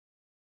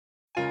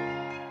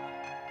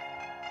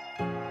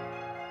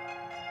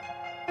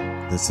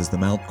This is the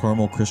Mount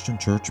Carmel Christian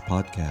Church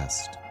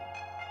podcast.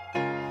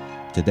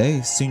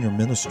 Today, Senior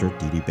Minister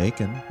Dee Dee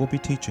Bacon will be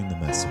teaching the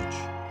message.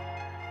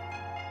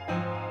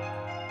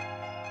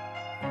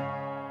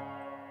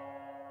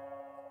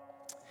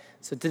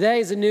 So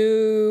today is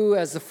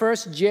the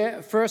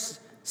first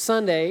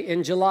Sunday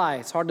in July.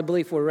 It's hard to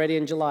believe we're already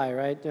in July,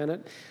 right,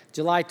 Janet?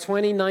 July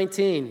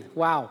 2019.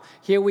 Wow,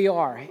 here we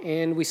are.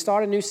 And we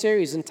start a new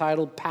series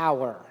entitled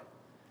Power.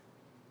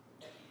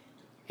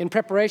 In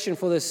preparation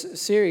for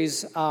this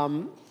series,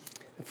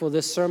 for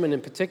this sermon in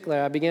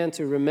particular, I began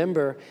to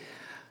remember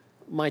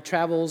my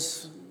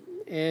travels.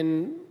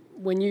 And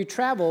when you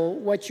travel,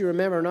 what you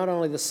remember, not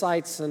only the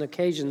sights and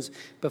occasions,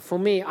 but for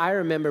me, I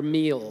remember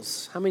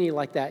meals. How many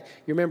like that?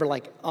 You remember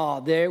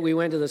there we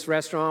went to this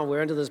restaurant, we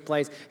went to this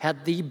place,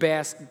 had the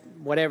best,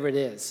 whatever it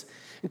is.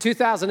 In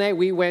 2008,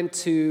 we went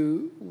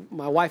to,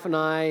 my wife and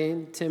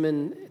I,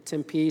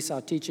 Tim Peace,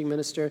 our teaching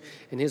minister,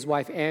 and his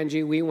wife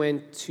Angie, we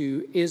went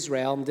to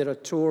Israel and did a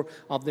tour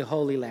of the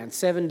Holy Land.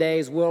 7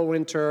 days,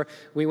 whirlwind tour.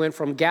 We went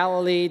from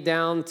Galilee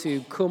down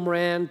to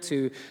Qumran,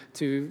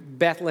 to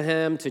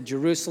Bethlehem, to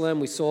Jerusalem.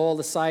 We saw all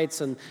the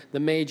sights and the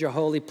major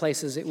holy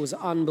places. It was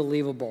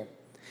unbelievable.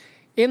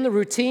 In the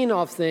routine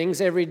of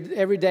things, every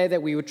day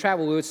that we would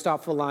travel, we would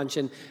stop for lunch,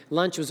 and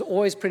lunch was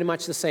always pretty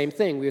much the same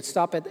thing. We would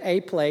stop at a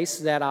place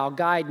that our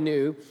guide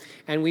knew,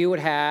 and we would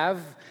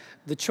have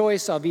the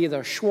choice of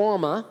either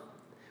shawarma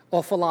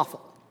or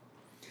falafel.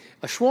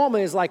 A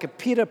shawarma is like a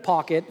pita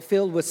pocket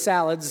filled with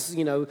salads,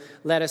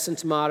 lettuce and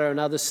tomato and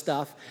other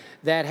stuff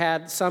that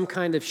had some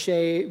kind of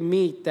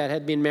meat that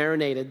had been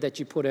marinated that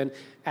you put in.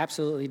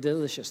 Absolutely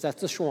delicious.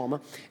 That's the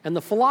shawarma. And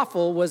the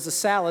falafel was the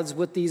salads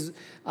with these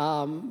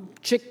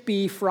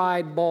chickpea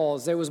fried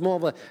balls. There was more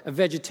of a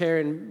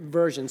vegetarian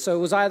version. So it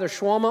was either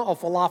shawarma or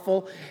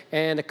falafel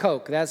and a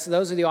Coke.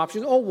 Those are the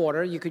options. Or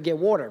water. You could get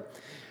water.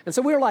 And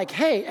so we were like,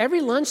 hey,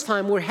 every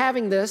lunchtime we're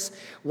having this.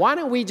 Why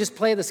don't we just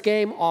play this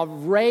game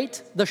of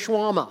rate the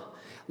shawarma?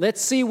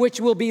 Let's see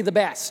which will be the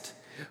best.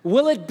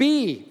 Will it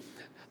be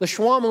the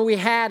shawarma we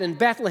had in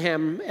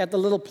Bethlehem at the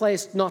little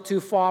place not too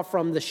far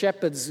from the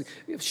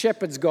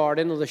shepherd's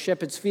garden or the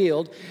shepherd's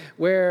field,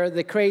 where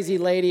the crazy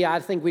lady,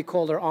 I think we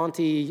called her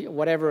Auntie,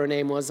 whatever her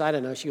name was, I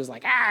don't know, she was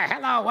like,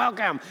 hello,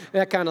 welcome,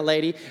 that kind of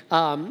lady.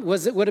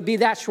 Would it be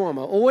that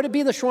shawarma? Or would it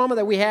be the shawarma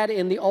that we had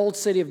in the old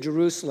city of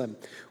Jerusalem?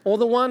 Or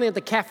the one at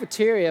the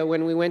cafeteria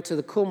when we went to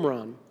the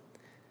Qumran?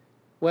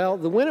 Well,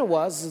 the winner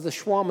was the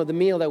shawarma, the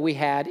meal that we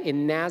had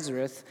in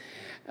Nazareth.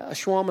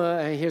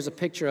 Shawarma, here's a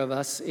picture of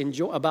us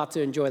about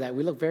to enjoy that.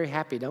 We look very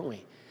happy, don't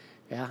we?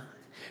 Yeah.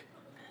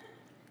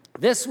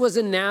 This was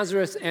in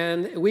Nazareth,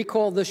 and we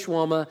call this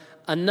shawarma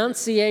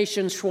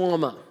Annunciation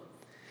Shawarma. And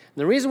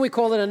the reason we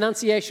call it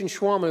Annunciation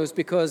Shawarma was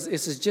because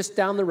this is just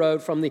down the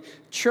road from the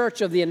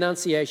Church of the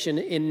Annunciation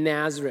in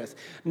Nazareth.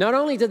 Not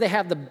only did they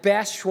have the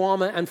best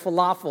shawarma and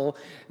falafel,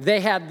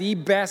 they had the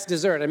best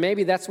dessert. And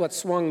maybe that's what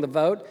swung the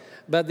vote.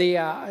 But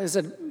is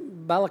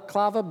it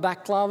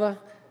baklava?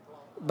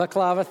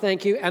 Baklava,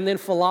 thank you. And then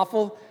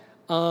falafel,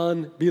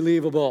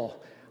 unbelievable.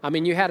 I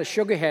mean, you had a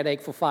sugar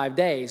headache for 5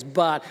 days,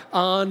 but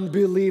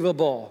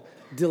unbelievable,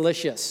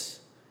 delicious.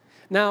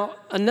 Now,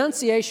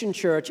 Annunciation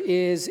Church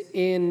is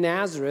in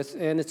Nazareth,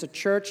 and it's a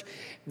church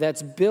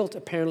that's built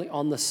apparently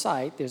on the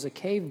site. There's a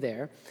cave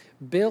there,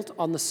 built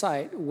on the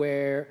site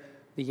where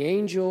the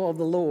angel of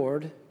the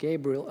Lord,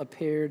 Gabriel,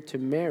 appeared to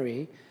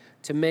Mary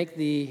to make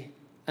the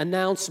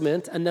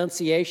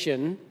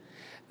annunciation,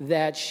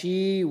 that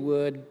she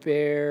would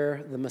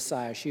bear the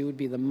Messiah. She would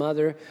be the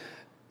mother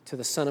to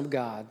the Son of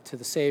God, to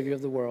the Savior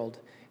of the world,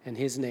 and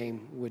his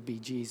name would be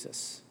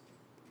Jesus.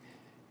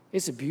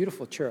 It's a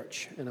beautiful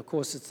church, and of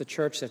course it's the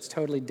church that's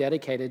totally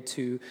dedicated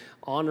to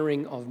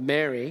honoring of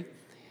Mary.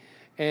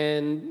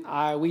 And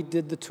we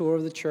did the tour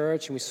of the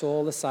church, and we saw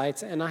all the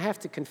sights, and I have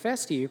to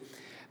confess to you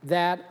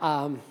that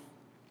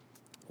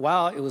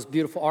while it was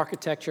beautiful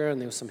architecture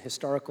and there was some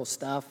historical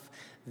stuff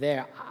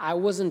there, I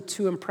wasn't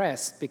too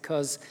impressed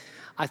because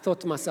I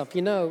thought to myself,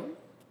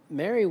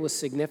 Mary was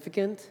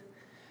significant.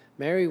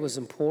 Mary was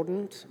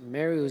important.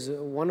 Mary was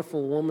a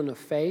wonderful woman of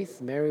faith.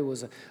 Mary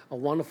was a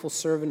wonderful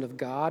servant of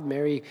God.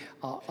 Mary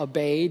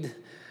obeyed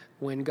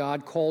when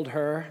God called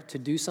her to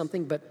do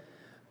something. But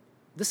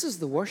this is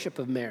the worship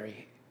of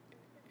Mary.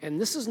 And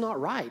this is not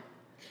right,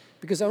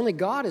 because only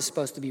God is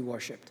supposed to be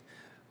worshiped.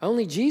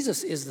 Only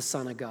Jesus is the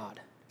Son of God.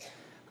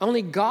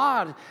 Only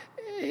God.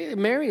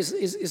 Mary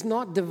is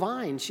not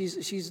divine. She's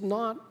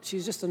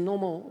just a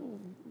normal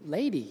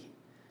lady.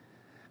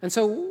 And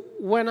so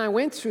when I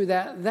went through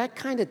that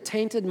kind of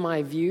tainted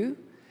my view,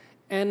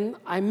 and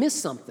I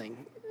missed something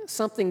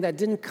that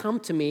didn't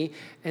come to me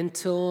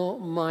until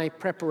my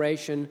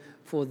preparation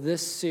for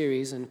this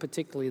series, and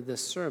particularly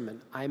this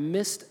sermon. I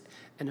missed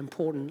an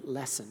important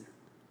lesson.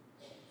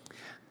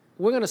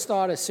 We're going to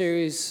start a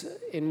series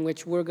in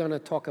which we're going to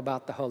talk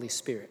about the Holy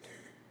Spirit.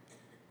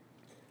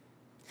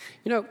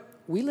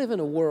 We live in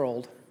a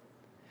world.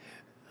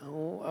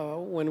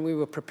 When we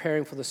were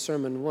preparing for the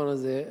sermon, one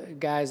of the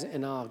guys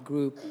in our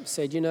group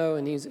said,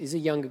 and he's a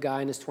younger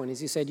guy in his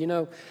 20s, he said,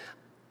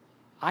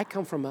 I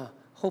come from a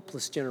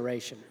hopeless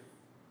generation.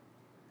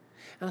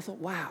 And I thought,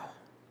 wow,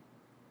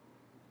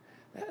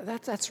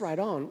 that's right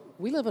on.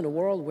 We live in a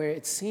world where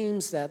it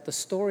seems that the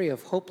story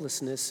of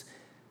hopelessness,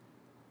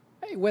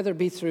 whether it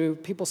be through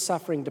people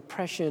suffering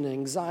depression,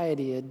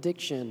 anxiety,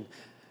 addiction,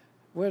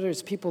 whether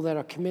it's people that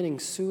are committing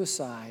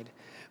suicide,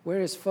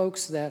 where it's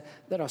folks that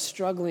are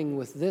struggling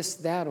with this,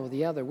 that, or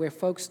the other, where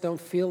folks don't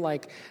feel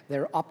like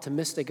they're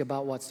optimistic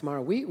about what's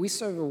tomorrow. We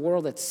serve a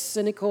world that's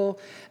cynical,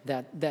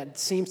 that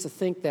seems to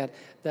think that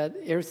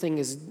everything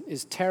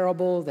is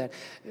terrible, that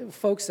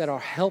folks that are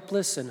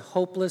helpless and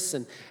hopeless,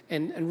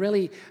 and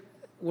really,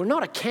 we're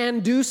not a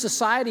can-do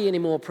society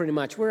anymore, pretty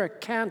much. We're a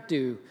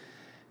can't-do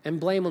and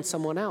blame on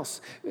someone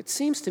else. It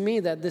seems to me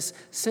that this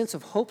sense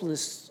of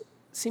hopelessness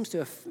seems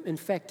to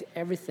infect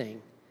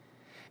everything.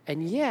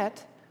 And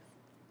yet,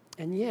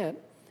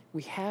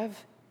 we have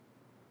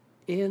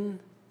in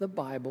the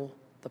Bible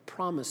the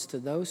promise to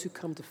those who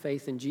come to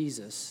faith in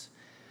Jesus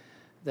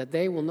that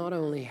they will not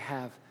only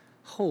have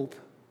hope,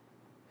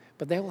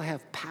 but they will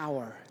have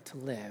power to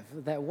live.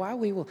 That while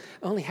we will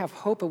only have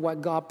hope of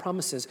what God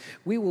promises,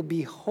 we will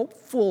be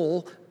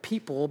hopeful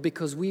people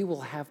because we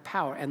will have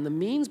power. And the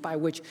means by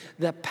which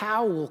the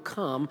power will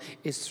come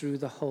is through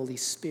the Holy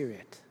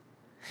Spirit.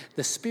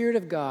 The Spirit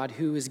of God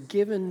who is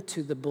given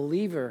to the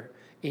believer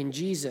in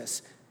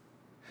Jesus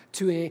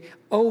to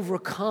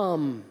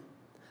overcome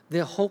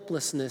the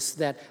hopelessness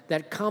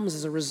that comes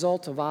as a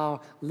result of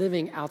our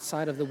living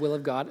outside of the will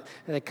of God,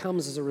 and that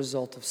comes as a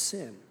result of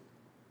sin.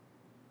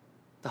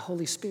 The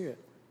Holy Spirit.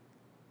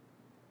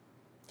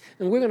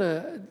 And we're going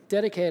to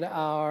dedicate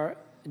our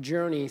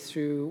journey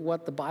through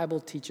what the Bible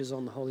teaches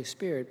on the Holy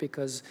Spirit,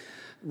 because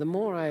the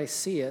more I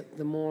see it,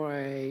 the more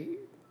I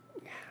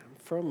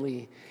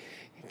firmly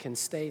can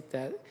state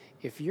that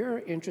if you're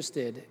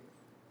interested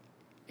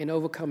in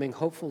overcoming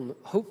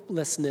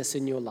hopelessness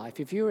in your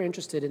life, if you're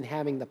interested in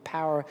having the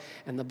power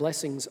and the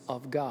blessings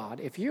of God,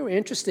 if you're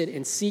interested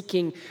in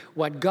seeking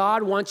what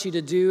God wants you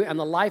to do and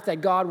the life that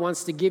God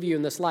wants to give you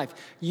in this life,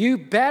 you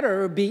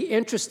better be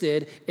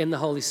interested in the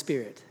Holy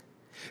Spirit.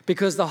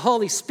 Because the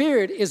Holy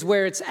Spirit is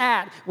where it's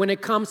at when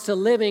it comes to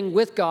living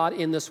with God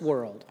in this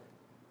world.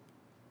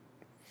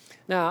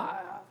 Now,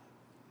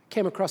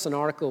 came across an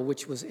article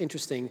which was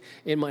interesting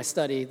in my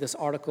study. This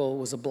article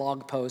was a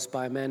blog post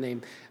by a man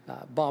named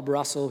Bob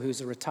Russell, who's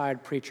a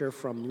retired preacher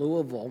from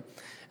Louisville.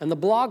 And the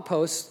blog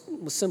post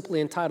was simply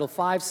entitled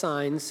 5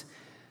 Signs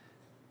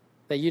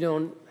That You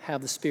Don't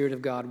Have the Spirit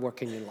of God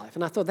Working in Your Life.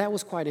 And I thought that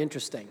was quite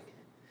interesting,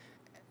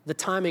 the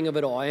timing of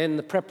it all. And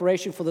the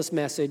preparation for this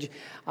message,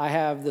 I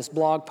have this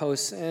blog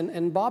post,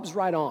 and Bob's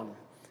right on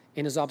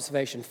in his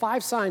observation.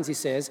 5 signs, he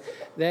says,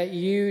 that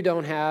you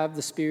don't have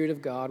the Spirit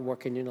of God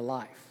working in your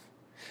life.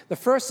 The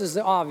first is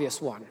the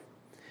obvious one.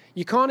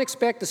 You can't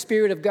expect the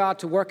Spirit of God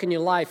to work in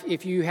your life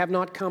if you have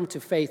not come to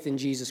faith in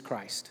Jesus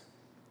Christ.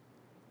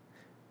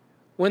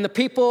 When the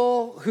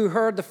people who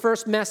heard the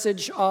first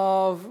message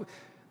of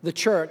the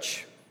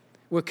church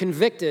were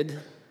convicted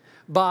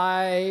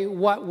by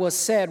what was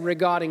said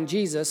regarding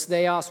Jesus,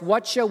 they asked,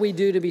 "What shall we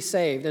do to be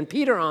saved?" And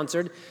Peter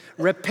answered,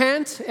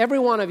 "Repent, every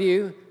one of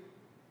you,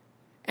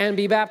 and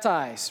be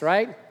baptized,"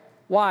 right?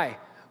 Why?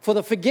 For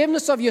the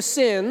forgiveness of your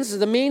sins,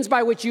 the means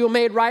by which you are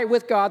made right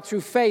with God through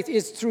faith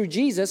is through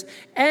Jesus,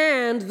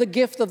 and the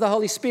gift of the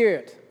Holy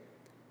Spirit.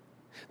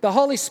 The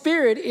Holy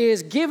Spirit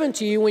is given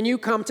to you when you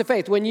come to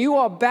faith. When you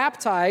are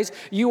baptized,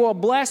 you are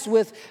blessed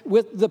with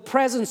the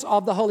presence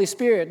of the Holy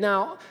Spirit.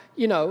 Now,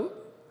 you know,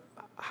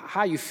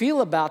 how you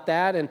feel about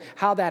that and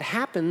how that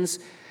happens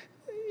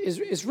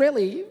is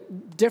really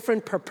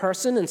different per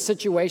person and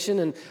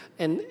situation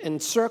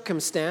and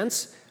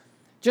circumstance.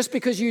 Just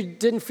because you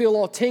didn't feel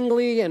all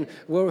tingly and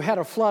had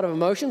a flood of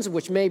emotions,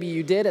 which maybe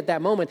you did at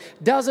that moment,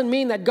 doesn't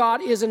mean that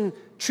God isn't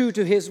true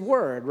to His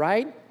word,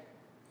 right?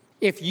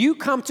 If you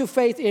come to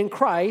faith in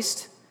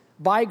Christ,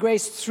 by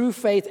grace through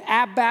faith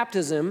at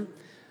baptism,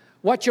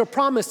 what you're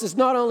promised is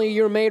not only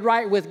you're made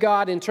right with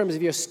God in terms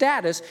of your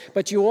status,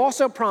 but you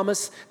also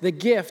promise the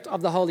gift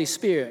of the Holy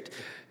Spirit.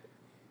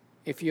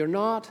 If you're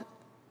not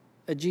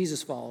a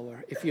Jesus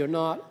follower, if you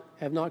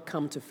have not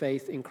come to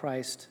faith in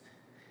Christ,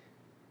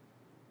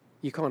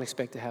 you can't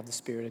expect to have the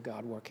Spirit of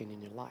God working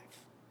in your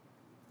life.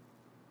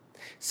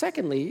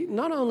 Secondly,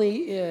 not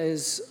only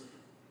is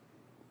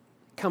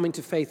coming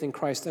to faith in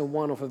Christ a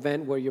one-off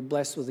event where you're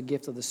blessed with the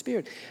gift of the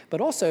Spirit,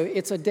 but also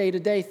it's a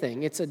day-to-day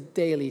thing. It's a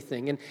daily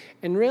thing.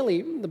 And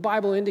really, the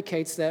Bible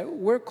indicates that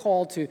we're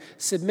called to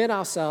submit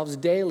ourselves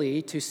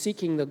daily to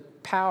seeking the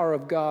power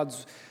of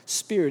God's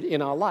Spirit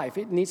in our life.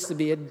 It needs to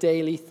be a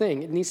daily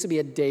thing. It needs to be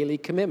a daily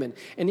commitment.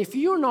 And if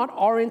you're not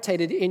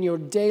orientated in your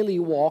daily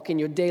walk, in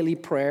your daily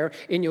prayer,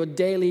 in your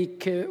daily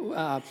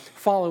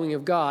following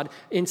of God,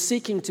 in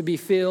seeking to be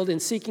filled, in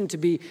seeking to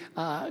be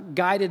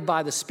guided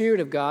by the Spirit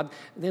of God,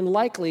 then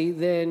likely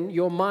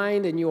your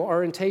mind and your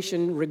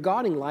orientation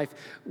regarding life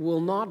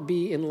will not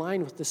be in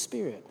line with the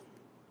Spirit.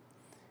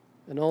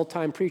 An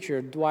old-time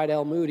preacher, Dwight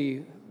L.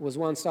 Moody, was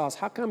once asked,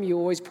 "How come you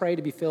always pray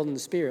to be filled in the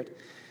Spirit?"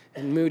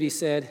 And Moody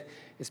said,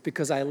 "It's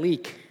because I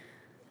leak."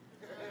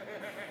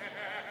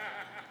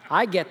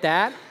 I get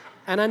that,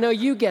 and I know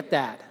you get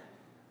that.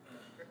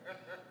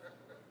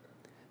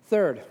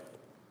 Third,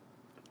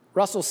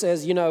 Russell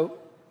says,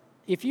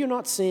 if you're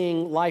not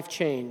seeing life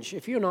change,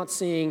 if you're not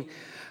seeing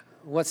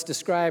what's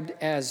described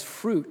as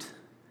fruit,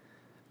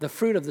 the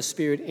fruit of the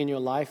Spirit in your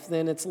life,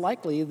 then it's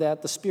likely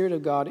that the Spirit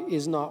of God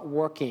is not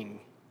working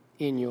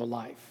in your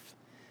life.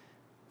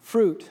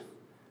 Fruit.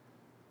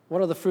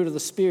 What are the fruit of the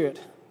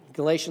Spirit?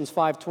 Galatians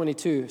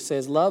 5:22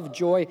 says, love,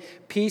 joy,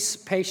 peace,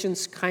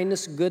 patience,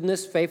 kindness,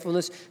 goodness,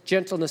 faithfulness,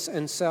 gentleness,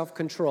 and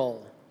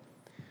self-control.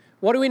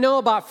 What do we know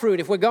about fruit?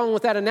 If we're going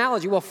with that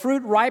analogy, well,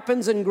 fruit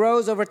ripens and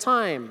grows over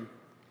time.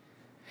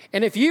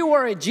 And if you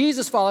were a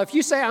Jesus follower, if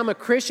you say, I'm a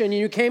Christian, and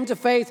you came to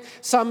faith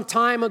some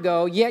time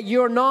ago, yet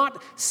you're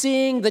not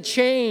seeing the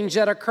change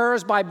that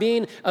occurs by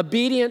being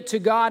obedient to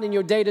God in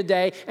your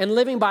day-to-day and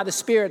living by the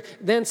Spirit,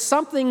 then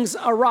something's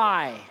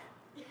awry.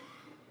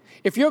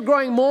 If you're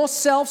growing more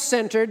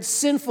self-centered,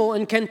 sinful,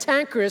 and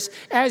cantankerous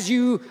as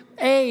you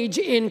age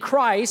in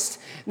Christ,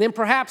 then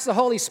perhaps the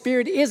Holy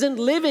Spirit isn't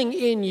living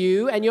in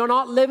you, and you're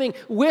not living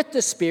with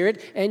the Spirit,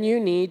 and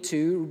you need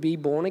to be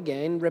born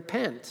again,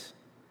 repent.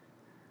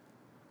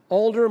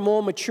 Older,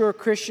 more mature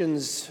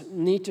Christians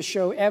need to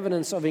show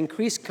evidence of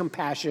increased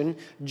compassion,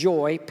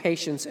 joy,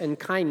 patience, and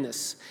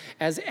kindness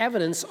as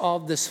evidence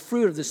of this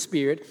fruit of the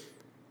Spirit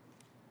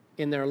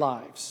in their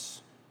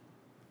lives.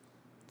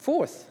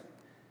 Fourth,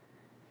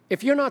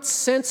 if you're not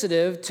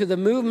sensitive to the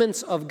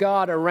movements of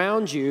God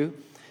around you,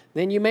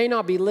 then you may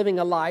not be living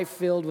a life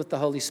filled with the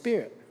Holy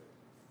Spirit.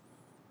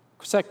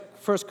 1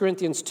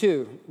 Corinthians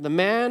 2, the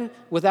man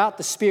without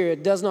the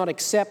Spirit does not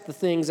accept the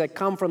things that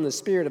come from the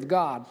Spirit of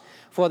God,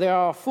 for they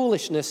are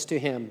foolishness to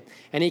him,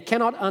 and he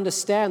cannot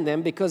understand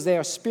them because they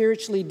are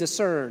spiritually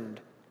discerned.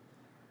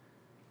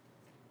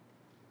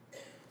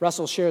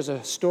 Russell shares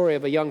a story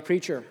of a young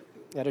preacher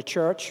at a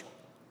church.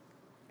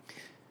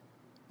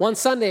 One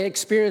Sunday, he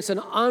experienced an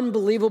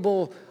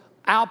unbelievable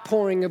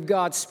outpouring of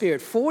God's Spirit.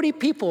 40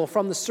 people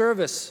from the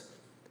service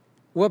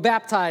were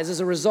baptized as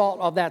a result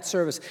of that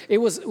service. It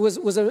was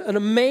an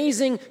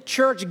amazing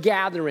church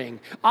gathering.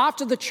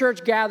 After the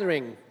church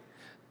gathering,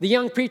 the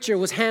young preacher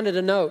was handed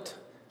a note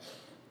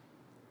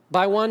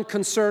by one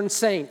concerned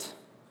saint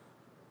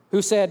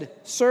who said,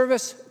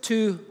 service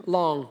too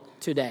long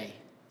today.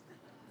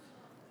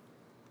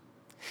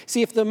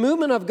 See, if the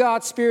movement of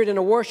God's Spirit in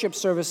a worship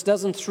service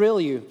doesn't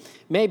thrill you,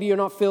 maybe you're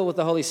not filled with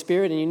the Holy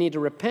Spirit and you need to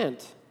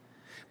repent.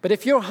 But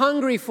if you're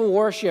hungry for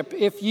worship,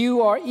 if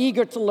you are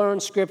eager to learn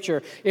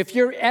Scripture, if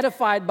you're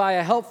edified by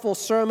a helpful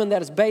sermon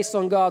that is based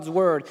on God's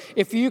Word,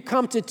 if you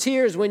come to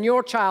tears when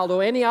your child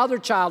or any other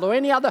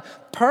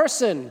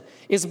person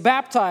is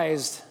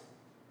baptized,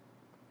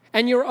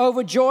 and you're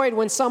overjoyed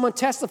when someone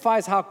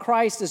testifies how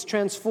Christ is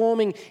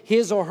transforming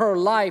his or her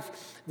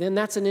life, then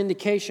that's an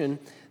indication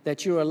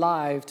that you're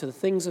alive to the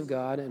things of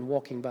God and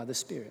walking by the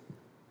Spirit.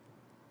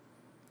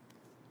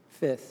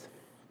 Fifth,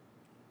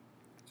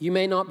 you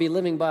may not be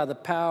living by the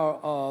power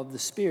of the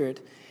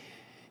Spirit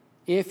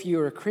if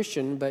you're a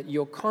Christian, but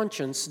your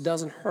conscience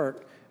doesn't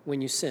hurt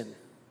when you sin.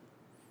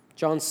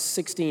 John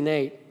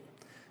 16:8,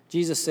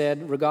 Jesus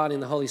said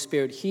regarding the Holy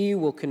Spirit, He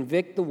will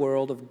convict the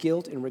world of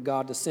guilt in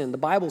regard to sin. The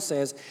Bible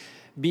says,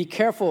 be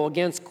careful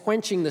against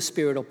quenching the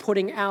Spirit or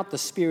putting out the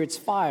Spirit's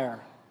fire.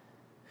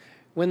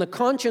 When the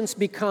conscience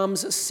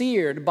becomes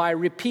seared by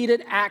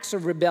repeated acts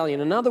of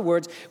rebellion, in other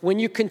words, when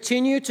you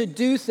continue to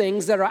do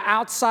things that are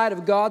outside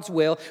of God's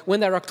will, when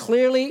they are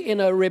clearly in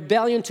a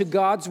rebellion to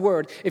God's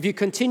word, if you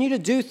continue to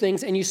do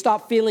things and you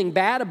stop feeling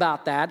bad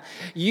about that,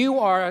 you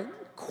are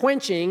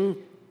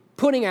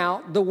putting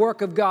out the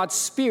work of God's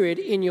Spirit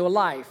in your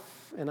life.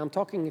 And I'm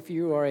talking if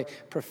you are a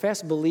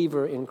professed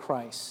believer in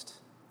Christ.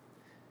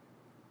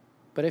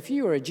 But if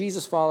you are a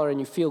Jesus follower and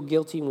you feel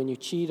guilty when you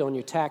cheat on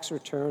your tax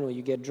return, or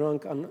you get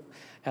drunk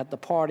at the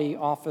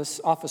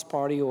office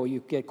party, or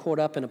you get caught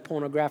up in a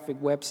pornographic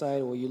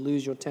website, or you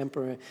lose your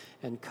temper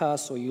and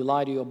cuss, or you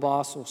lie to your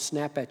boss or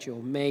snap at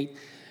your mate,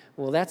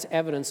 well, that's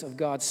evidence of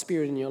God's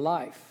Spirit in your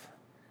life.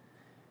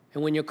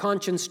 And when your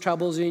conscience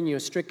troubles you and you're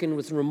stricken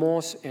with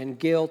remorse and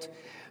guilt,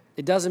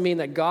 it doesn't mean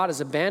that God has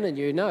abandoned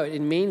you. No, it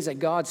means that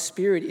God's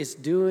Spirit is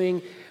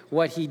doing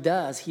what He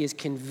does. He is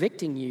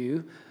convicting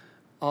you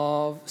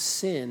of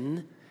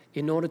sin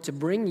in order to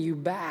bring you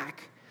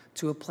back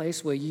to a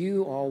place where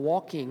you are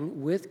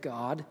walking with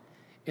God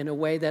in a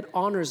way that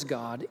honors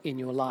God in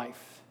your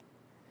life.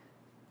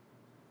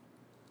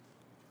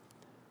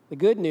 The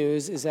good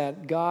news is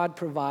that God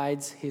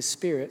provides His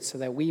Spirit so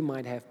that we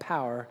might have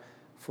power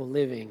for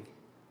living.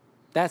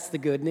 That's the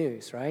good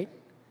news, right?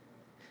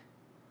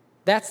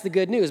 That's the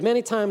good news.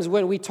 Many times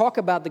when we talk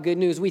about the good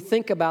news, we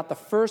think about the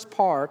first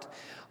part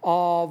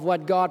of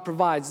what God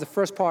provides, the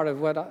first part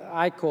of what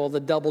I call the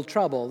double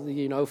trouble,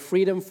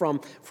 freedom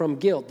from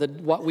guilt.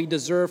 What we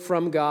deserve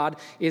from God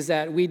is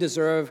that we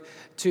deserve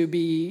to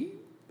be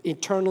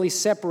eternally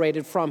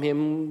separated from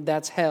Him.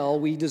 That's hell.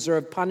 We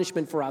deserve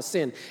punishment for our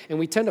sin. And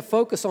we tend to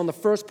focus on the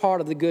first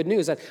part of the good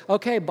news, that,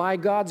 okay, by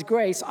God's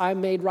grace,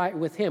 I'm made right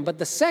with Him. But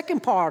the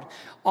second part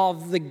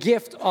of the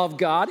gift of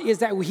God is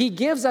that He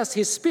gives us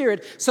His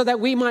Spirit so that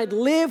we might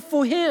live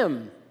for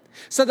Him.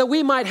 so that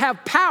we might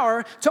have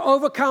power to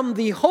overcome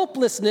the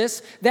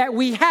hopelessness that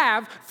we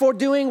have for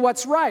doing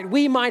what's right.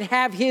 We might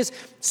have his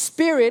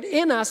Spirit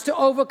in us to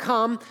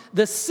overcome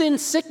the sin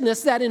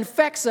sickness that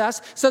infects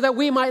us so that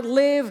we might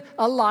live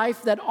a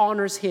life that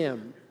honors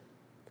him.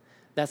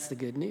 That's the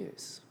good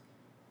news.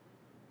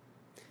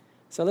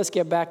 So let's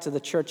get back to the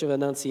Church of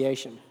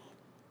Annunciation.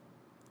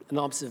 An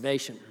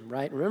observation,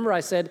 right? Remember I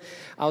said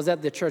I was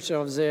at the Church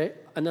of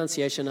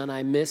Annunciation and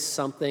I missed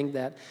something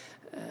that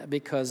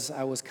because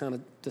I was kind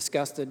of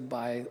disgusted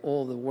by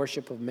all the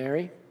worship of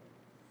Mary.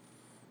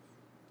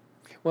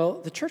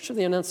 Well, the Church of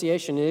the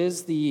Annunciation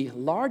is the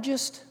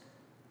largest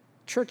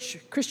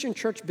Christian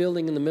church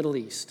building in the Middle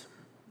East.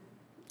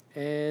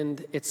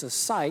 And it's a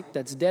site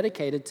that's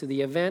dedicated to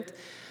the event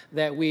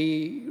that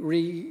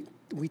we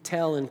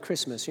tell in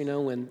Christmas, you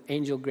know, when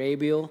Angel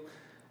Gabriel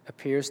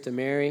appears to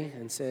Mary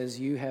and says,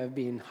 "You have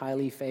been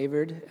highly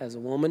favored as a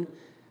woman.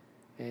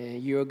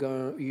 And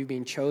you've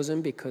been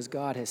chosen because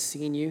God has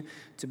seen you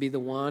to be the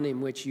one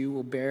in which you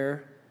will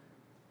bear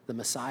the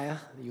Messiah.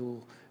 You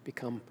will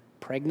become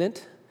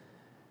pregnant,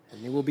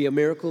 and there will be a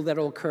miracle that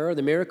will occur.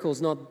 The miracle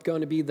is not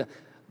going to be the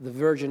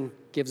virgin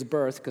gives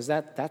birth, because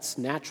that's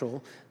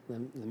natural. The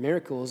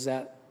miracle is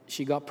that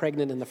she got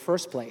pregnant in the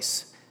first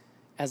place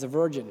as a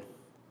virgin.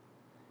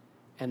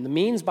 And the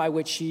means by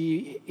which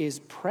she is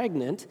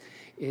pregnant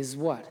is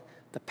what?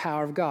 The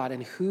power of God.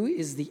 And who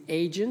is the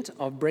agent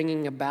of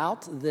bringing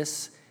about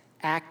this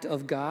act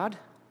of God?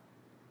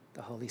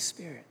 The Holy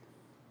Spirit.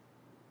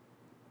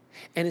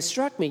 And it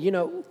struck me, you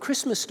know,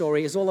 Christmas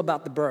story is all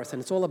about the birth,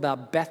 and it's all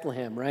about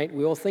Bethlehem, right?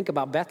 We all think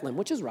about Bethlehem,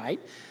 which is right.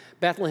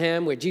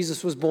 Bethlehem, where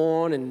Jesus was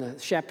born, and the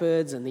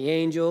shepherds and the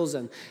angels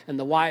and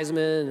the wise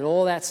men and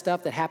all that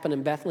stuff that happened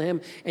in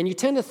Bethlehem. And you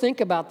tend to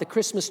think about the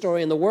Christmas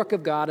story and the work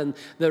of God and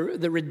the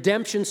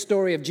redemption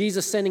story of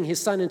Jesus sending his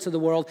son into the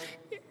world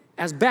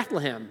as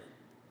Bethlehem.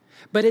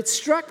 But it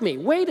struck me,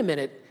 wait a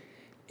minute,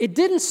 it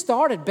didn't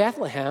start at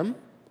Bethlehem.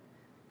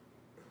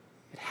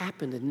 It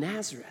happened in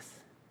Nazareth.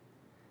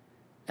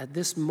 At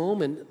this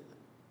moment,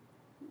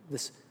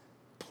 this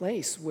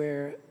place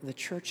where the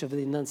Church of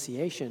the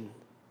Annunciation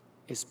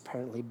is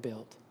apparently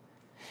built.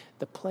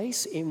 The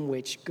place in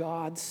which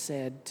God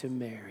said to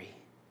Mary,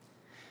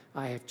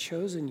 "I have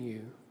chosen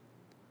you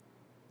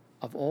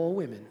of all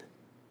women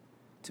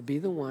to be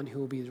the one who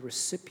will be the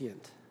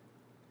recipient.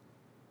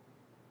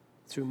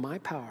 Through my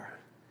power,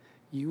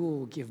 you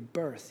will give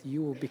birth.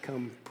 You will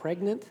become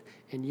pregnant,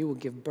 and you will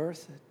give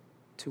birth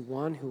to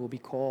one who will be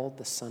called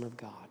the Son of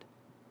God."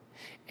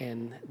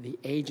 And the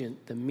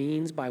agent, the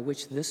means by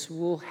which this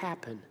will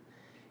happen,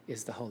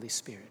 is the Holy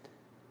Spirit.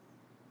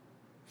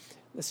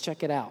 Let's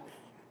check it out.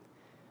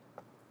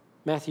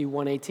 Matthew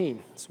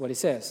 1:18, that's what he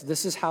says.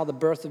 This is how the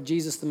birth of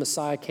Jesus the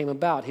Messiah came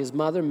about. His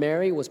mother,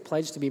 Mary, was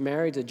pledged to be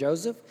married to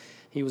Joseph.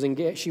 She was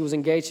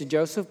engaged to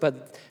Joseph,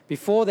 but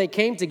before they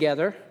came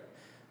together,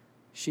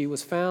 she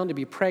was found to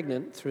be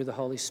pregnant through the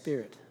Holy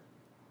Spirit.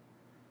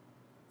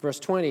 Verse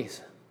 20,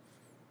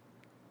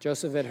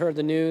 Joseph had heard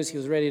the news. He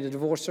was ready to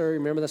divorce her.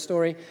 Remember the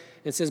story?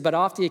 It says, but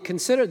after he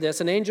considered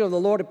this, an angel of the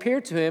Lord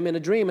appeared to him in a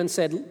dream and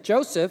said,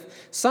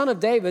 "Joseph, son of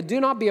David,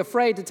 do not be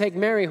afraid to take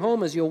Mary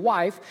home as your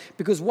wife,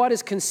 because what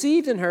is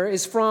conceived in her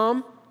is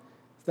from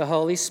the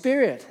Holy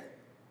Spirit.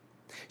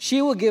 She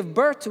will give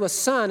birth to a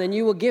son, and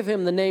you will give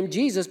him the name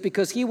Jesus,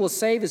 because he will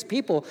save his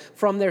people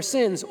from their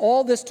sins."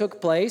 All this took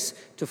place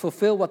to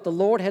fulfill what the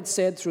Lord had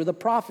said through the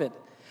prophet.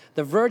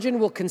 "The virgin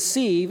will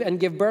conceive and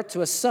give birth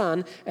to a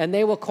son, and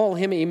they will call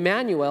him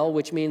Emmanuel,"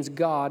 which means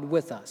God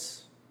with us.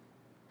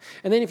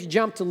 And then if you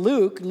jump to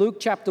Luke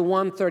chapter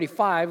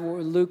 1:35,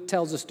 where Luke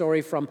tells a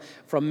story from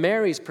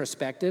Mary's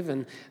perspective,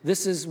 and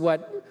this is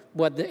what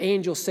the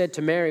angel said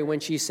to Mary when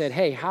she said,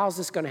 "Hey, how's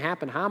this going to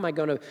happen? How am I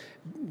going to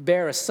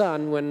bear a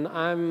son when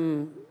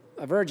I'm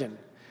a virgin?"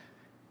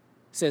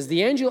 It says,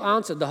 the angel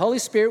answered, "The Holy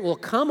Spirit will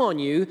come on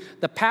you,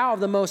 the power of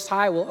the Most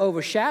High will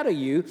overshadow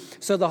you,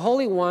 so the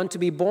Holy One to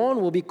be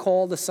born will be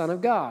called the Son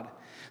of God."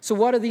 So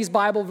what do these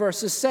Bible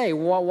verses say?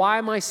 Why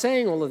am I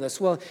saying all of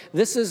this? Well,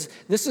 this is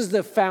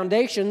the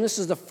foundation. This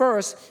is the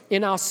first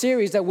in our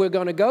series that we're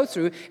going to go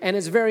through, and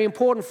it's very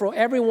important for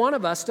every one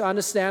of us to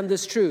understand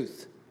this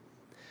truth.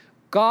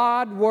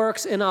 God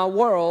works in our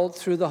world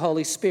through the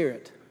Holy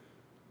Spirit.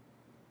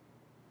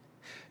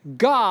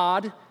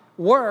 God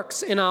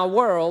works in our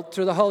world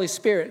through the Holy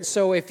Spirit.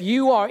 So if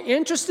you are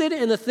interested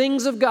in the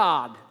things of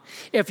God,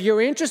 if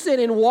you're interested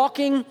in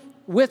walking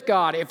with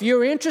God, if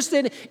you're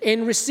interested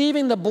in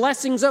receiving the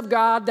blessings of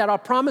God that are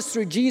promised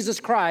through Jesus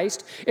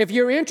Christ, if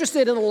you're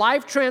interested in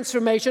life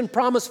transformation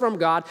promised from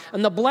God,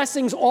 and the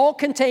blessings all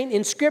contained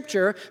in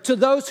Scripture to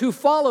those who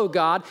follow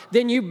God,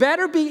 then you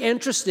better be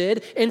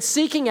interested in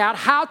seeking out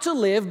how to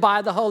live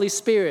by the Holy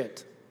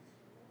Spirit.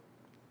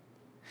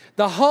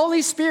 The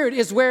Holy Spirit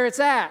is where it's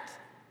at.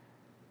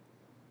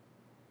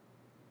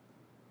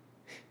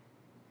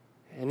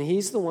 And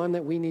He's the one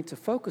that we need to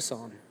focus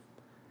on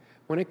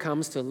when it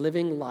comes to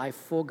living life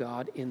for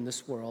God in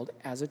this world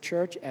as a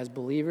church, as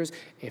believers.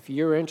 If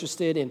you're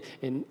interested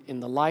in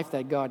the life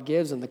that God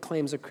gives and the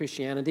claims of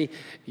Christianity,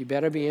 you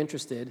better be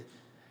interested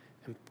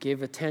and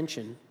give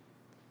attention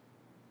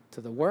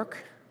to the work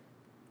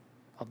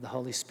of the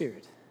Holy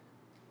Spirit.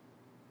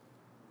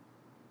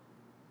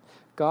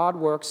 God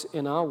works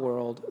in our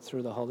world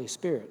through the Holy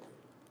Spirit.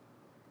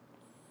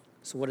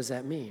 So what does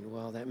that mean?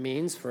 Well, that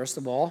means, first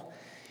of all,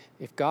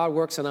 if God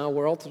works in our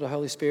world through the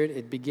Holy Spirit,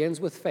 it begins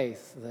with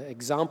faith. The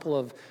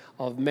example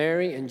of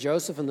Mary and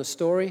Joseph in the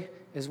story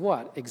is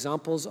what?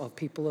 Examples of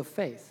people of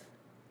faith.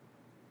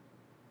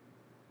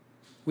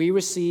 We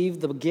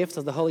receive the gift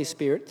of the Holy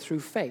Spirit through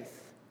faith.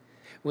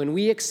 When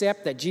we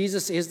accept that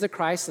Jesus is the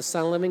Christ, the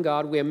Son of the living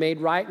God, we are made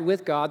right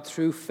with God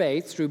through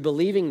faith, through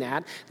believing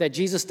that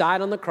Jesus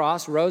died on the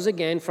cross, rose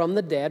again from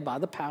the dead by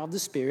the power of the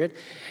Spirit,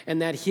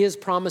 and that his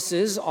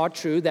promises are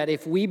true, that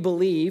if we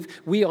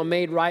believe, we are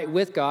made right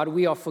with God,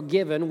 we are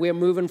forgiven, we're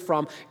moving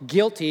from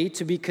guilty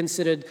to be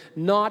considered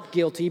not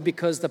guilty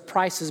because the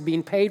price has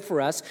been paid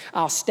for us.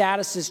 Our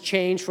status is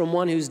changed from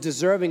one who's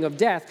deserving of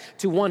death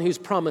to one who's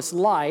promised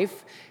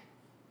life.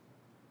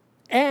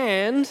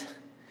 And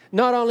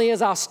not only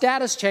is our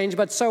status changed,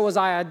 but so is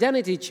our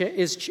identity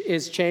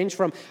is changed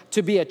from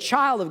to be a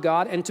child of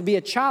God. And to be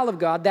a child of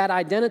God, that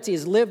identity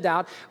is lived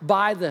out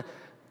by the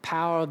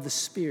power of the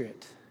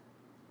Spirit.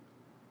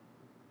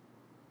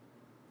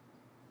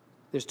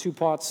 There's two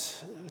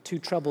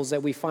troubles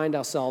that we find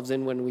ourselves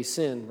in when we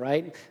sin,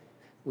 right?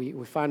 We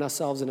find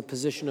ourselves in a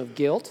position of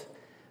guilt,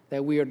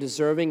 that we are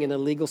deserving in a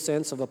legal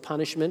sense of a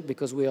punishment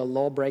because we are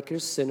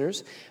lawbreakers,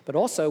 sinners. But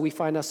also we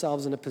find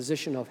ourselves in a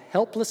position of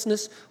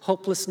helplessness,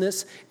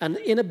 hopelessness, and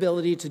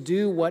inability to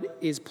do what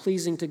is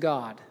pleasing to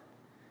God.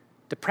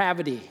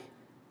 Depravity,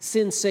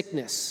 sin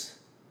sickness.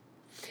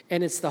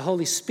 And it's the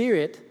Holy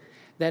Spirit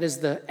that is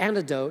the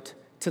antidote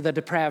to the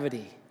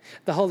depravity.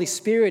 The Holy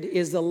Spirit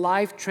is the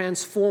life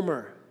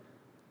transformer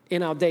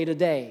in our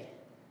day-to-day.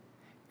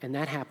 And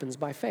that happens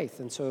by faith.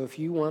 And so if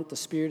you want the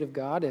Spirit of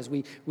God, as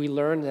we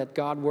learn that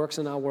God works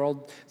in our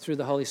world through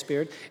the Holy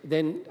Spirit,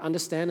 then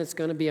understand it's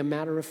going to be a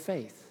matter of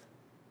faith.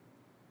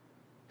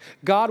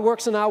 God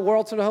works in our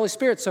world through the Holy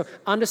Spirit. So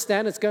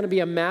understand it's going to be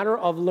a matter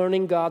of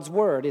learning God's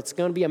Word. It's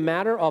going to be a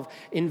matter of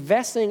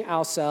investing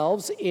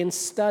ourselves in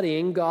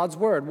studying God's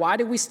Word. Why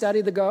do we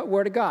study the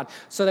Word of God?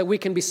 So that we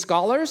can be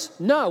scholars?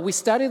 No, we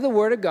study the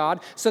Word of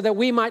God so that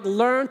we might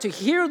learn to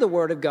hear the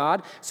Word of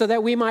God, so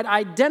that we might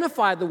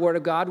identify the Word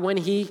of God when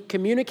He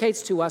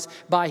communicates to us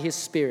by His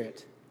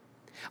Spirit.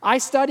 I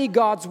study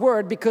God's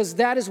Word because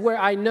that is where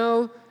I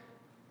know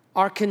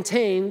are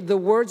contained the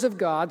words of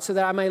God, so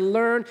that I may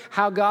learn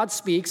how God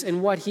speaks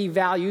and what He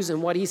values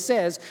and what He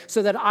says,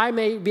 so that I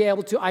may be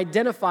able to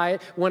identify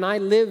it when I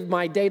live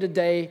my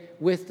day-to-day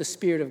with the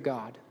Spirit of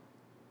God.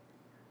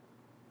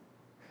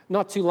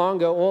 Not too long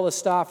ago, all the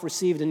staff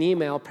received an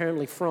email,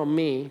 apparently from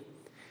me,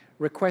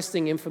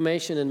 requesting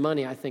information and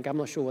money, I think. I'm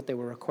not sure what they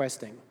were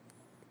requesting.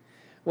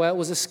 Well, it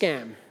was a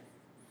scam.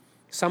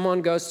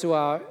 Someone goes to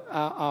our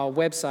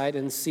website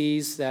and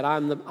sees that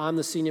I'm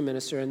the senior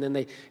minister, and then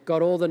they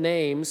got all the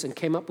names and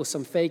came up with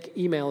some fake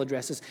email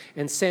addresses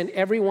and sent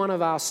every one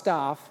of our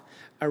staff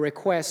a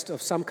request of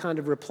some kind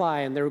of reply.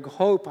 And their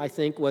hope, I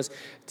think, was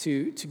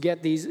to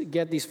get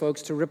these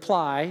folks to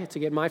reply, to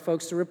get my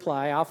folks to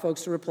reply, our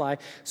folks to reply,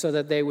 so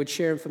that they would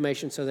share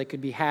information so they could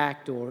be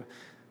hacked or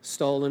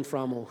stolen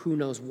from or who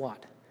knows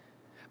what.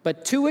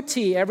 But to a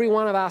T, every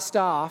one of our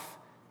staff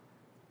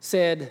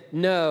said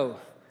no.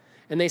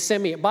 And they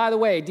sent me, by the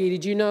way, Dee,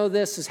 did you know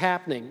this is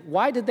happening?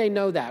 Why did they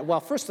know that?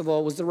 Well, first of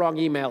all, it was the wrong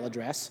email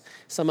address,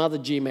 some other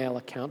Gmail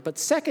account. But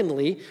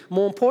secondly,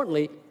 more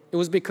importantly, it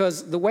was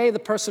because the way the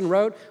person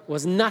wrote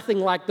was nothing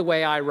like the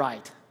way I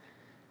write.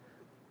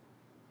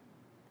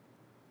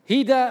 The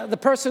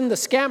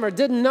scammer,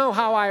 didn't know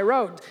how I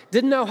wrote,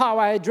 didn't know how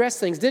I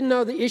addressed things, didn't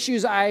know the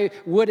issues I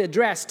would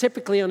address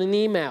typically on an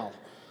email.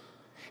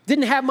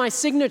 Didn't have my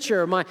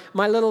signature, my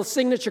little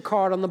signature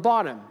card on the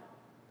bottom.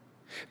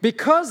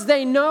 Because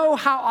they know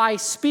how I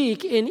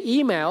speak in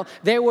email,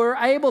 they were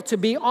able to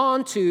be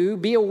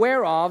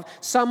aware of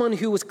someone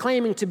who was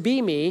claiming to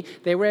be me.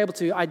 They were able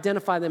to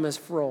identify them as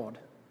fraud.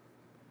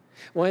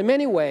 Well, in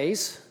many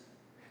ways,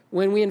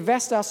 when we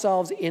invest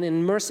ourselves in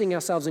immersing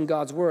ourselves in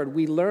God's Word,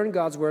 we learn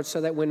God's Word so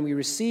that when we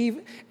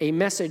receive a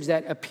message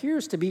that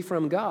appears to be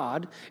from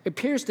God,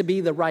 appears to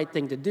be the right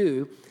thing to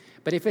do,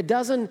 but if it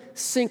doesn't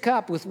sync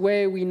up with the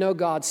way we know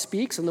God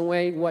speaks and the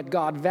way what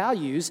God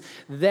values,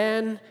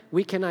 then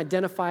we can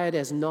identify it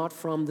as not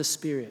from the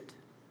Spirit.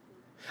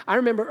 I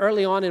remember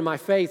early on in my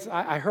faith,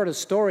 I heard a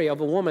story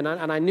of a woman,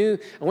 and I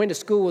went to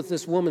school with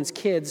this woman's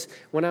kids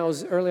when I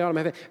was early on in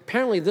my faith.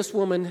 Apparently, this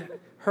woman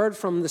heard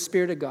from the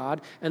Spirit of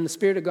God, and the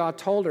Spirit of God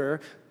told her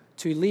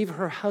to leave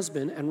her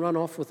husband and run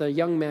off with a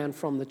young man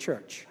from the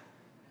church.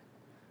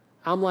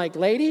 I'm like,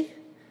 lady,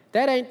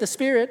 that ain't the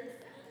Spirit.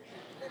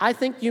 I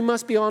think you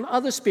must be on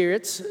other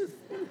spirits,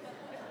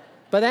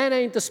 but that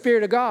ain't the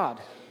Spirit of God.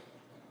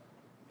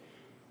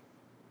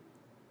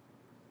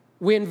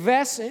 We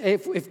invest,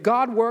 if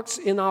God works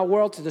in our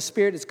world to the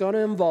Spirit, it's going to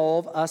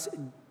involve us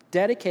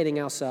dedicating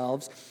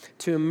ourselves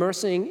to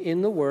immersing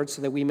in the Word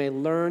so that we may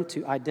learn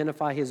to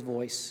identify His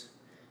voice.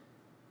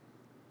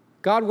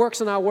 God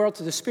works in our world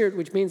through the Spirit,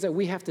 which means that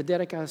we have to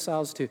dedicate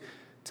ourselves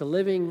to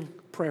living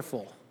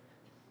prayerful,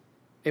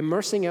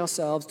 immersing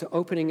ourselves, to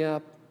opening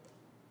up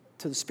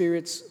to the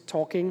Spirit's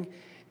talking,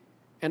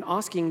 and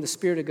asking the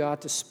Spirit of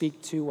God to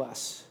speak to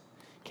us.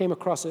 Came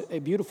across a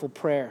beautiful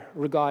prayer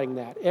regarding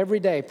that. Every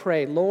day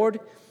pray, Lord,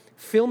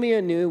 fill me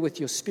anew with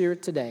your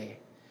Spirit today.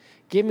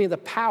 Give me the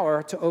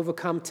power to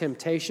overcome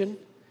temptation,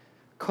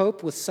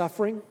 cope with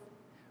suffering,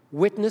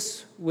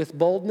 witness with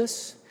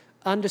boldness,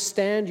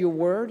 understand your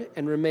word,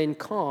 and remain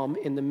calm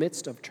in the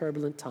midst of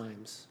turbulent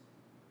times.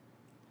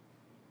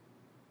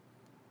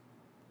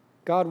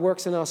 God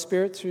works in our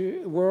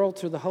world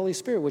through the Holy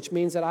Spirit, which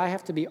means that I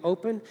have to be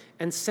open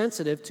and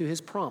sensitive to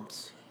his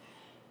prompts.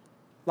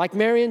 Like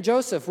Mary and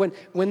Joseph,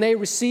 when they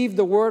received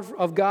the word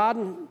of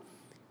God,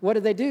 what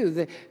did they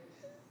do?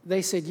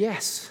 They said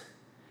yes.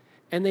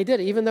 And they did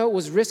it. Even though it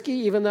was risky,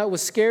 even though it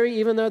was scary,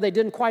 even though they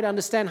didn't quite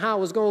understand how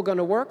it was going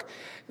to work,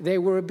 they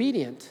were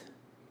obedient.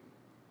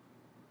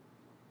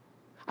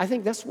 I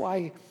think that's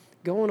why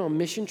going on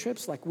mission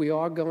trips like we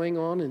are going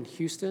on in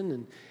Houston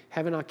and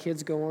having our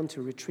kids go on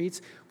to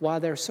retreats, why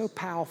they're so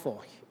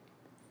powerful.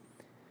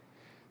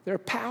 They're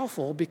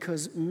powerful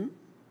because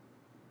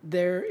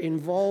they're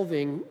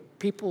involving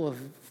people of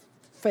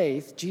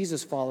faith,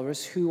 Jesus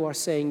followers, who are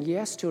saying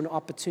yes to an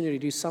opportunity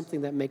to do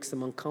something that makes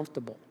them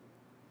uncomfortable,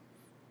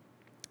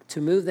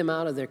 to move them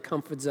out of their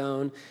comfort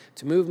zone,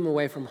 to move them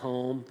away from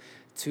home,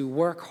 to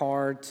work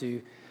hard,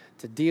 to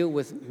deal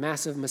with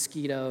massive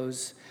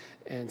mosquitoes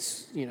and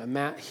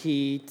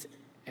heat,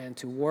 and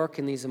to work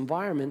in these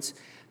environments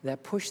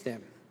that push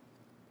them.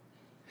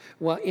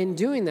 Well, in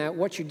doing that,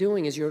 what you're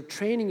doing is you're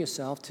training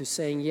yourself to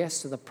saying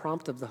yes to the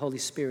prompt of the Holy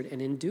Spirit.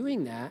 And in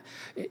doing that,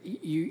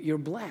 you're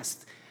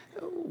blessed.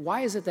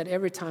 Why is it that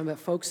every time that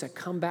folks that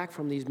come back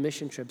from these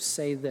mission trips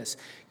say this?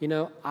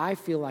 I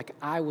feel like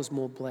I was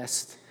more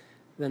blessed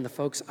than the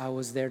folks I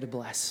was there to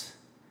bless.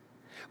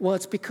 Well,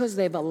 it's because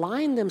they've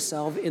aligned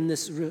themselves in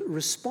this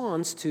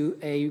response to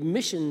a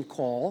mission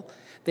call.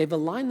 They've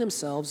aligned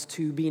themselves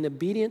to being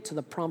obedient to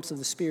the prompts of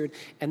the Spirit,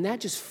 and that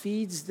just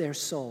feeds their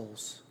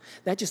souls.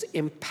 That just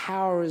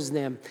empowers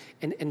them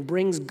and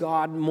brings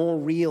God more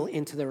real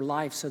into their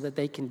life so that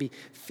they can be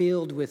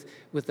filled with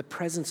the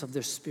presence of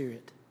their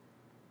Spirit.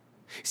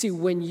 See,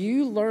 when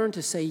you learn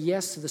to say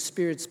yes to the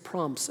Spirit's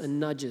prompts and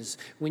nudges,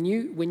 when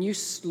you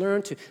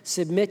learn to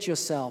submit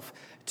yourself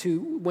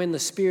to when the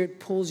Spirit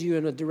pulls you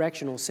in a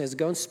direction or says,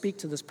 go and speak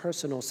to this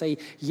person, or say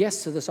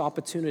yes to this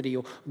opportunity,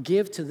 or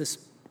give to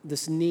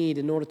this need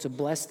in order to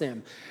bless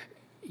them,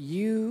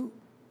 you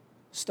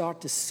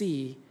start to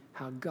see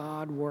how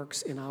God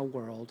works in our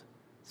world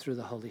through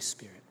the Holy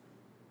Spirit.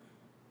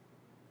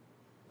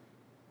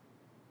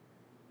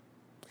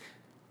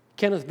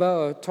 Kenneth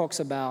Boa talks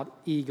about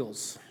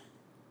eagles.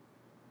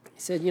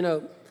 He said,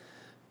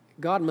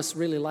 God must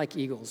really like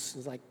eagles.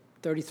 It's like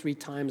 33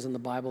 times in the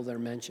Bible they're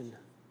mentioned.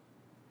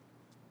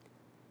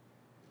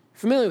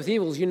 Familiar with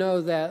eagles, you know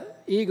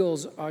that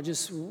eagles are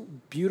just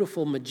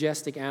beautiful,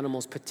 majestic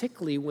animals,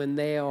 particularly when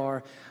they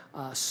are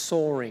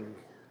soaring,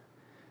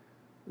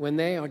 when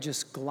they are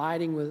just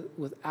gliding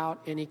without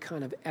any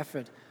kind of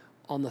effort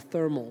on the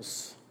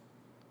thermals.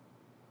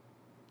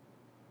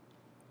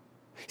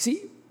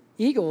 See,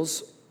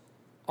 eagles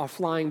are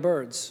flying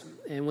birds,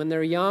 and when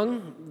they're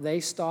young,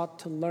 they start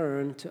to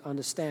learn to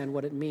understand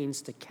what it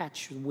means to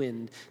catch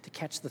wind, to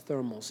catch the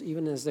thermals.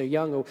 Even as they're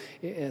young,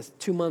 as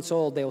 2 months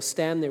old, they'll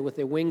stand there with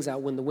their wings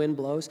out when the wind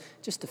blows,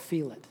 just to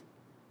feel it.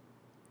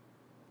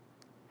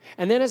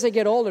 And then as they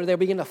get older, they'll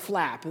begin to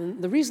flap.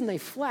 And the reason they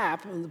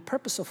flap, and the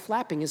purpose of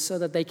flapping, is so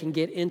that they can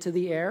get into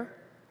the air.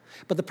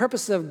 But the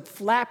purpose of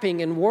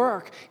flapping and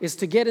work is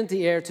to get into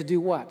the air to do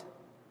what?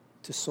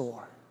 To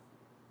soar.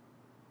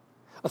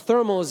 A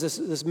thermal is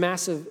this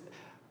massive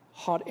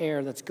hot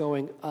air that's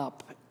going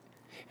up.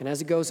 And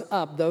as it goes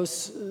up,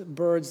 those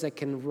birds that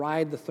can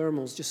ride the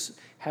thermals just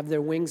have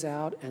their wings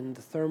out, and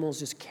the thermals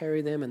just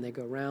carry them, and they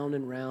go round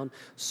and round,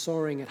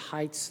 soaring at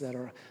heights that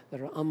are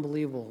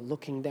unbelievable,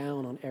 looking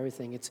down on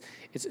everything.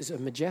 It's a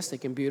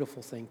majestic and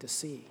beautiful thing to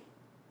see.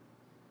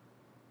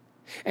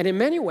 And in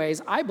many ways,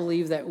 I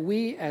believe that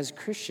we as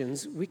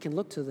Christians, we can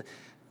look to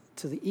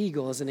the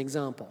eagle as an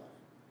example.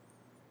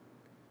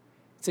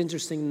 It's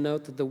interesting to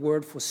note that the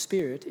word for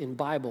spirit in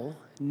Bible,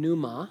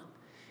 pneuma,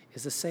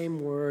 is the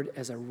same word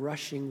as a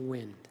rushing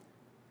wind,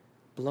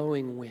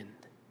 blowing wind.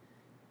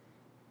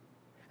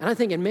 And I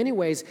think in many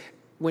ways,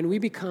 when we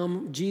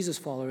become Jesus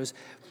followers,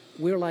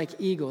 we're like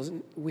eagles.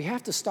 We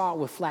have to start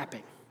with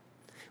flapping.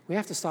 We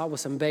have to start with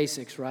some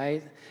basics,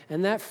 right?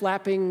 And that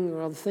flapping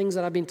are the things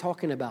that I've been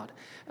talking about.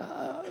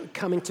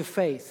 Coming to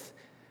faith,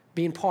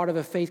 being part of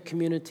a faith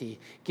community,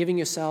 giving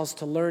yourselves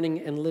to learning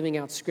and living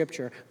out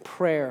Scripture,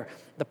 prayer,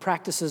 the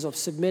practices of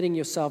submitting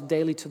yourself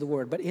daily to the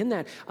Word. But in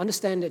that,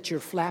 understand that you're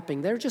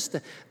flapping. They're just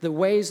the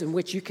ways in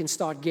which you can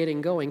start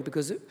getting going,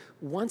 because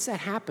once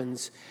that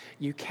happens,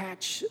 you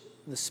catch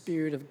the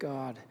Spirit of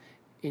God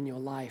in your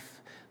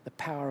life. The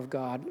power of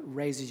God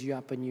raises you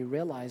up, and you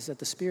realize that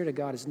the Spirit of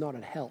God is not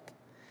a help.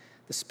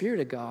 The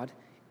Spirit of God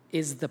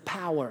is the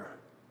power.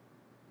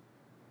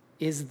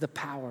 is the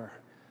power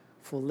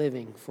for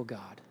living for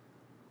God.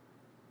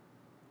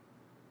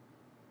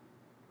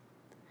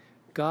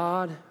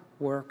 God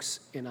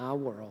works in our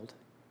world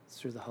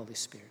through the Holy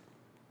Spirit.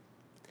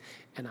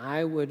 And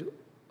I would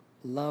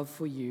love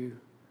for you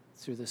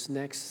through this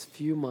next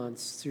few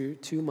months, through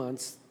 2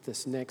 months,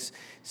 this next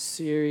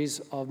series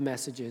of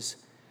messages,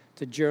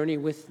 to journey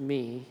with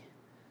me,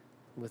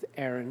 with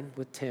Aaron,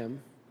 with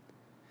Tim,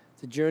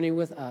 to journey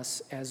with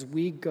us as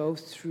we go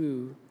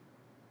through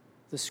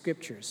the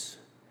scriptures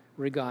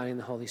regarding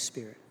the Holy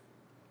Spirit.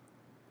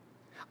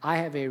 I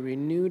have a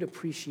renewed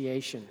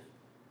appreciation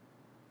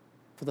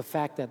for the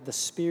fact that the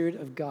Spirit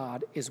of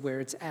God is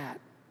where it's at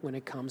when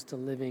it comes to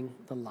living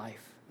the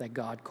life that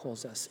God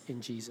calls us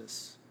in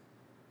Jesus.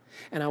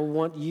 And I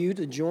want you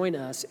to join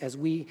us as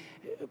we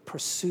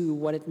pursue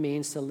what it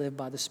means to live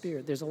by the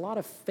Spirit. There's a lot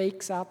of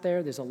fakes out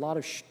there. There's a lot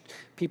of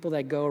people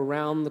that go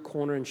around the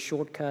corner and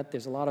shortcut.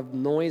 There's a lot of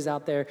noise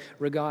out there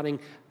regarding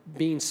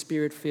being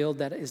Spirit-filled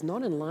that is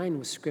not in line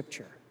with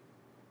Scripture.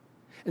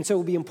 And so it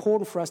would be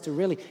important for us to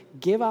really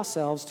give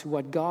ourselves to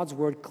what God's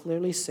Word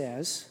clearly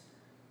says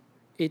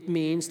it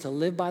means to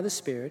live by the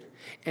Spirit,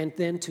 and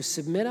then to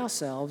submit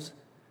ourselves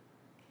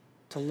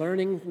to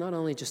learning not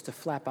only just to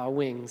flap our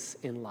wings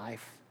in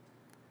life,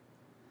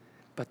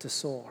 but to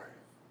soar.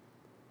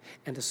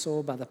 And to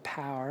soar by the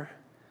power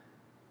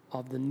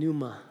of the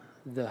pneuma,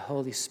 the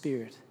Holy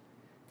Spirit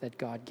that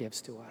God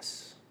gives to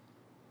us.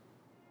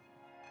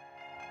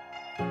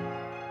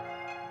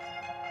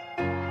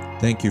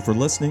 Thank you for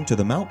listening to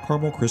the Mount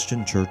Carmel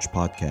Christian Church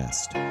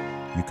podcast.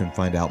 You can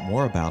find out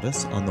more about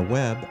us on the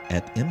web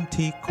at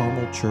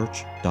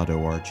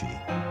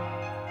mtcarmelchurch.org.